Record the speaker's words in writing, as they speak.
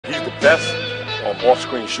best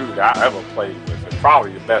off-screen shooter that I ever played with, and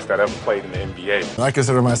probably the best that ever played in the NBA. I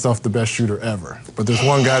consider myself the best shooter ever, but there's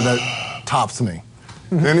one guy that tops me.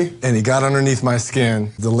 And he got underneath my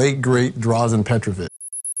skin, the late, great Drazen Petrovic.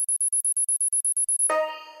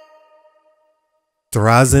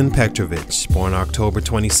 Drazen Petrovic, born October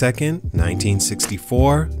 22nd,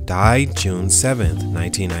 1964, died June 7th,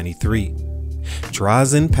 1993.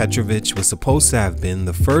 Drazen Petrovic was supposed to have been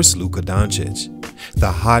the first Luka Doncic,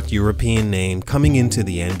 the hot European name coming into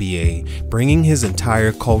the NBA, bringing his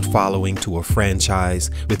entire cult following to a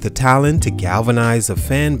franchise with the talent to galvanize a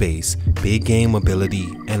fan base, big game ability,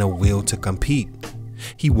 and a will to compete.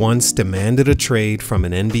 He once demanded a trade from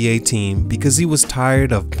an NBA team because he was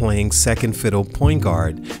tired of playing second fiddle point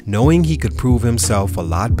guard, knowing he could prove himself a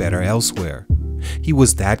lot better elsewhere. He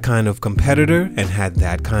was that kind of competitor and had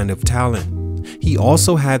that kind of talent. He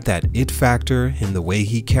also had that it factor in the way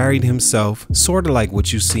he carried himself, sort of like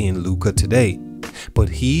what you see in Luka today. But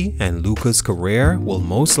he and Luka's career will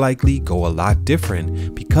most likely go a lot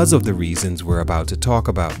different because of the reasons we're about to talk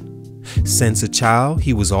about. Since a child,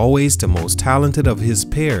 he was always the most talented of his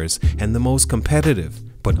peers and the most competitive,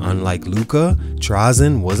 but unlike Luka,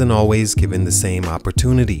 Drazen wasn't always given the same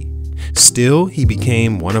opportunity. Still, he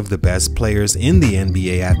became one of the best players in the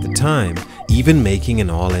NBA at the time, even making an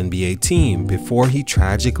All-NBA team before he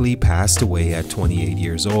tragically passed away at 28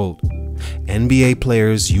 years old. NBA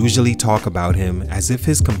players usually talk about him as if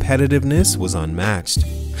his competitiveness was unmatched.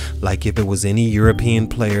 Like if it was any European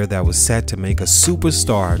player that was set to make a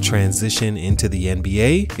superstar transition into the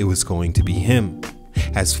NBA, it was going to be him.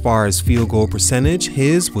 As far as field goal percentage,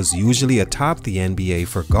 his was usually atop the NBA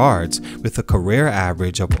for guards with a career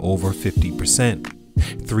average of over 50%.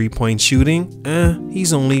 Three-point shooting?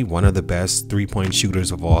 He's only one of the best three-point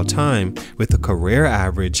shooters of all time with a career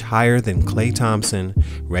average higher than Klay Thompson,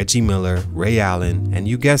 Reggie Miller, Ray Allen, and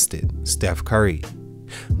you guessed it, Steph Curry.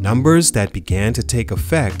 Numbers that began to take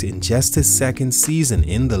effect in just his second season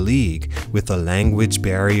in the league with a language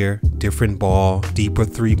barrier, different ball, deeper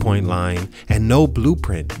three-point line, and no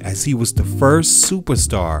blueprint as he was the first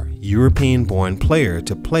superstar European-born player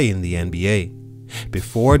to play in the NBA.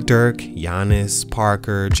 Before Dirk, Giannis,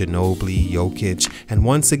 Parker, Ginobili, Jokic, and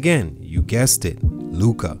once again, you guessed it,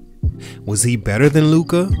 Luka. Was he better than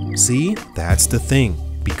Luka? See, that's the thing.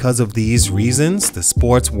 Because of these reasons, the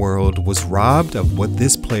sports world was robbed of what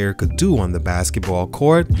this player could do on the basketball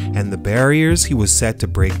court and the barriers he was set to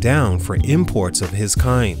break down for imports of his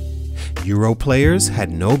kind. Euro players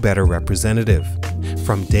had no better representative.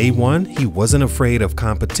 From day one, he wasn't afraid of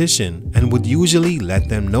competition and would usually let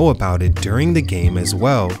them know about it during the game as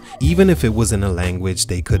well, even if it was in a language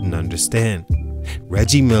they couldn't understand.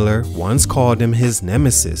 Reggie Miller once called him his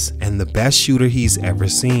nemesis and the best shooter he's ever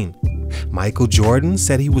seen. Michael Jordan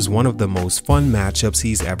said he was one of the most fun matchups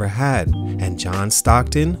he's ever had, and John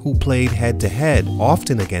Stockton, who played head-to-head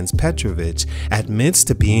often against Petrovic, admits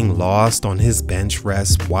to being lost on his bench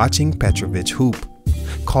rest watching Petrovic hoop,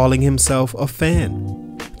 calling himself a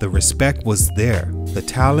fan. The respect was there, the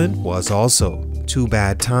talent was also. Too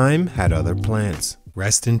bad time had other plans.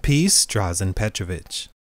 Rest in peace, Drazen Petrovic.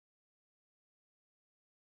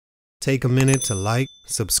 Take a minute to like,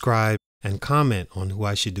 subscribe, and comment on who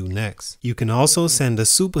I should do next. You can also send a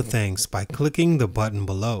super thanks by clicking the button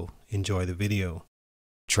below. Enjoy the video.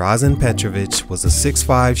 Drazen Petrovic was a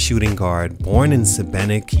 6'5" shooting guard born in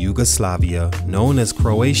Srebrenic, Yugoslavia, known as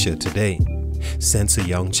Croatia today. Since a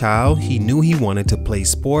young child, he knew he wanted to play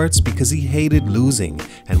sports because he hated losing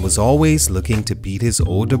and was always looking to beat his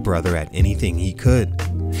older brother at anything he could.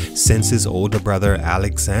 Since his older brother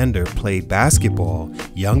Alexander played basketball,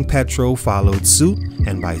 young Petro followed suit,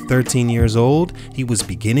 and by 13 years old, he was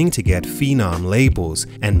beginning to get phenom labels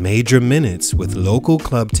and major minutes with local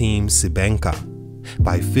club team Srebrenic.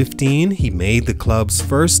 By 15, he made the club's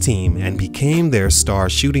first team and became their star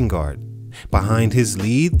shooting guard. Behind his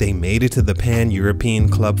lead, they made it to the Pan-European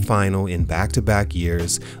Club Final in back-to-back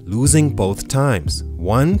years, losing both times,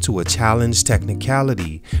 one to a challenge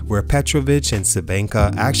technicality where Petrovic and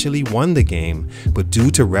Srebrenic actually won the game, but due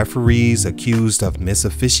to referees accused of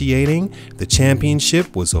misofficiating, the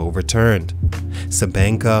championship was overturned.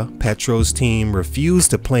 Srebrenic, Petro's team,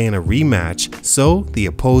 refused to play in a rematch, so the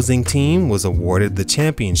opposing team was awarded the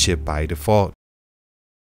championship by default.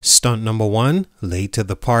 Stunt number 1, late to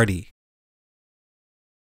the party.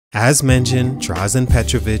 As mentioned, Drazen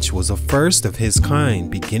Petrovic was a first of his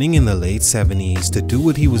kind beginning in the late 70s to do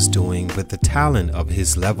what he was doing with the talent of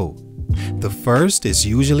his level. The first is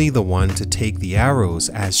usually the one to take the arrows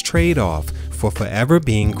as trade-off for forever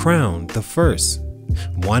being crowned the first.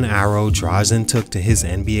 One arrow Drazen took to his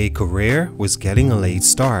NBA career was getting a late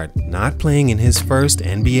start, not playing in his first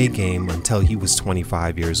NBA game until he was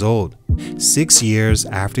 25 years old. 6 years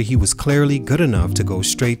after he was clearly good enough to go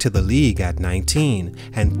straight to the league at 19,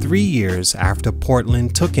 and 3 years after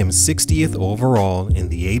Portland took him 60th overall in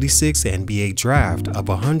the '86 NBA draft of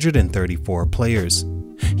 134 players.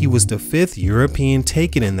 He was the 5th European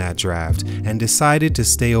taken in that draft and decided to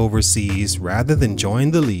stay overseas rather than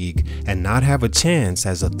join the league and not have a chance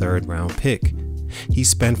as a 3rd round pick. He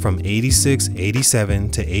spent from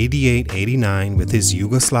 '86-'87 to '88-'89 with his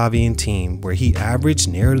Yugoslavian team, where he averaged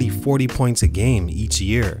nearly 40 points a game each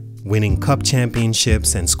year, winning cup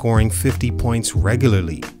championships and scoring 50 points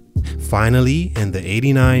regularly. Finally, in the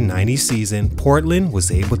 '89-'90 season, Portland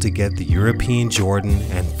was able to get the European Jordan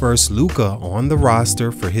and first Luka on the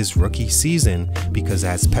roster for his rookie season because,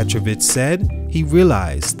 as Petrovic said, he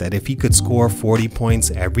realized that if he could score 40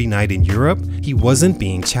 points every night in Europe, he wasn't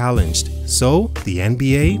being challenged, so the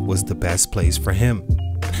NBA was the best place for him.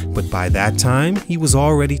 But by that time, he was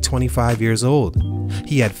already 25 years old.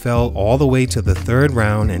 He had fell all the way to the 3rd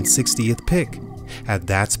round and 60th pick. At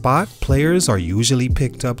that spot, players are usually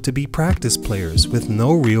picked up to be practice players with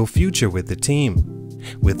no real future with the team.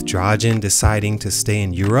 With Drazen deciding to stay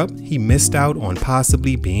in Europe, he missed out on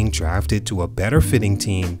possibly being drafted to a better fitting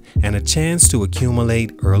team and a chance to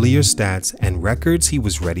accumulate earlier stats and records he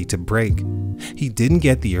was ready to break. He didn't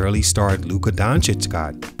get the early start Luka Doncic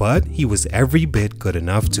got, but he was every bit good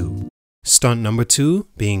enough to. Stunt number 2,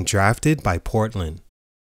 being drafted by Portland.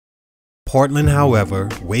 Portland, however,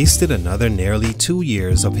 wasted another nearly 2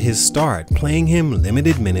 years of his start playing him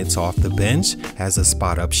limited minutes off the bench as a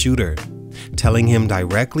spot-up shooter, telling him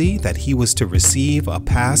directly that he was to receive a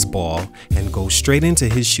pass ball and go straight into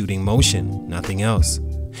his shooting motion, nothing else.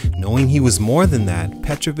 Knowing he was more than that,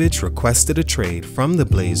 Petrovic requested a trade from the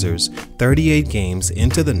Blazers 38 games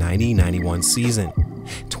into the '90-'91 season.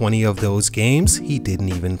 20 of those games he didn't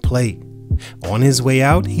even play. On his way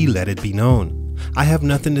out, he let it be known, "I have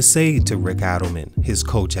nothing to say to Rick Adelman," his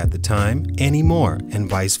coach at the time, anymore, and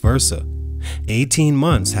vice versa. 18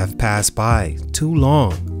 months have passed by, too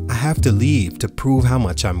long. I have to leave to prove how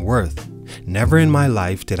much I'm worth. Never in my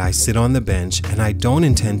life did I sit on the bench, and I don't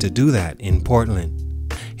intend to do that in Portland.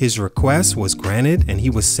 His request was granted and he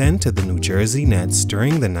was sent to the New Jersey Nets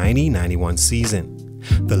during the '90-'91 season.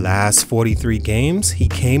 The last 43 games, he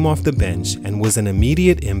came off the bench and was an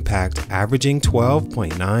immediate impact, averaging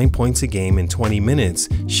 12.9 points a game in 20 minutes,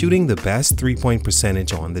 shooting the best three-point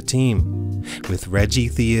percentage on the team. With Reggie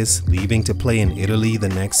Theus leaving to play in Italy the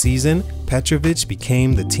next season, Petrovic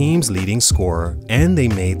became the team's leading scorer, and they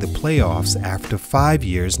made the playoffs after 5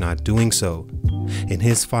 years not doing so. In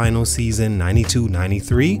his final season,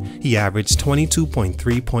 92-93, he averaged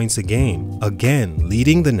 22.3 points a game, again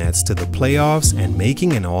leading the Nets to the playoffs and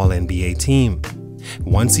making an All-NBA team.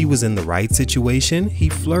 Once he was in the right situation, he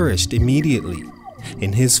flourished immediately.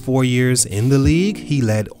 In his 4 years in the league, he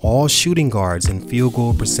led all shooting guards in field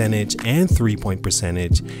goal percentage and three-point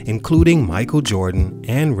percentage, including Michael Jordan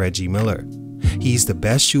and Reggie Miller. He's the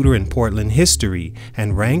best shooter in Portland history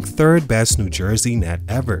and ranked 3rd best New Jersey Net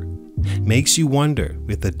ever. Makes you wonder,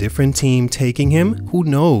 with a different team taking him, who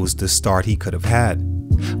knows the start he could have had.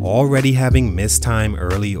 Already having missed time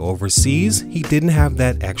early overseas, he didn't have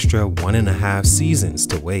that extra 1.5 seasons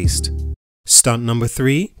to waste. Stunt number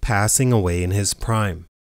 3, passing away in his prime.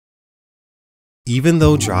 Even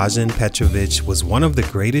though Drazen Petrovic was one of the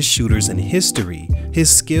greatest shooters in history, his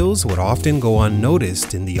skills would often go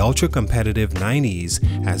unnoticed in the ultra-competitive 90s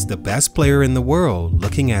as the best player in the world,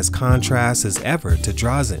 looking as contrast as ever to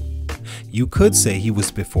Drazen. You could say he was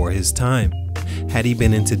before his time. Had he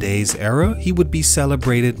been in today's era, he would be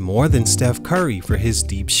celebrated more than Steph Curry for his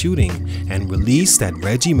deep shooting and release that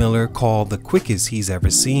Reggie Miller called the quickest he's ever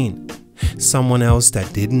seen. Someone else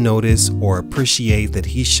that didn't notice or appreciate that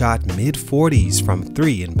he shot mid-40s from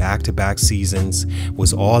 3 in back-to-back seasons,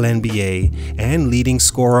 was All-NBA, and leading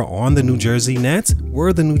scorer on the New Jersey Nets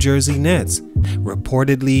were the New Jersey Nets.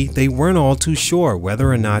 Reportedly, they weren't all too sure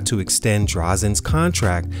whether or not to extend Drazen's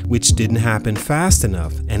contract, which didn't happen fast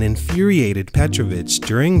enough and infuriated Petrovic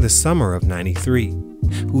during the summer of '93.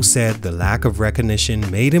 Who said the lack of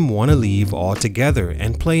recognition made him want to leave altogether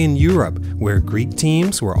and play in Europe, where Greek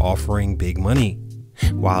teams were offering big money.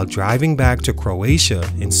 While driving back to Croatia,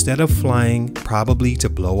 instead of flying, probably to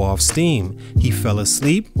blow off steam, he fell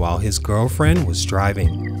asleep while his girlfriend was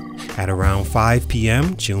driving. At around 5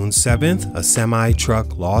 p.m. June 7th, a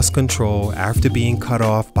semi-truck lost control after being cut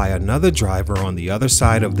off by another driver on the other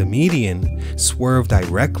side of the median, swerved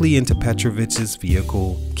directly into Petrovic's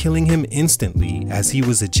vehicle, killing him instantly as he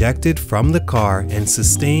was ejected from the car and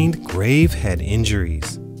sustained grave head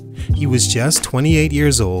injuries. He was just 28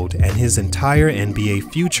 years old and his entire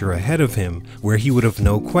NBA future ahead of him, where he would have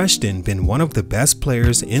no question been one of the best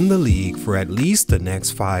players in the league for at least the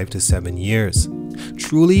next 5 to 7 years.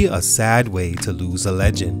 Truly a sad way to lose a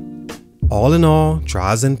legend. All in all,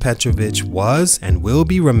 Drazen Petrovic was and will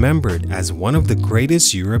be remembered as one of the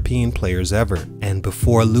greatest European players ever, and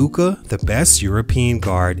before Luka, the best European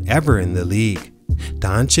guard ever in the league.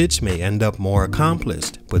 Doncic may end up more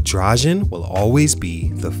accomplished, but Drazen will always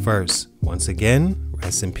be the first. Once again,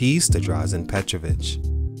 rest in peace to Drazen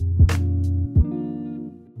Petrovic.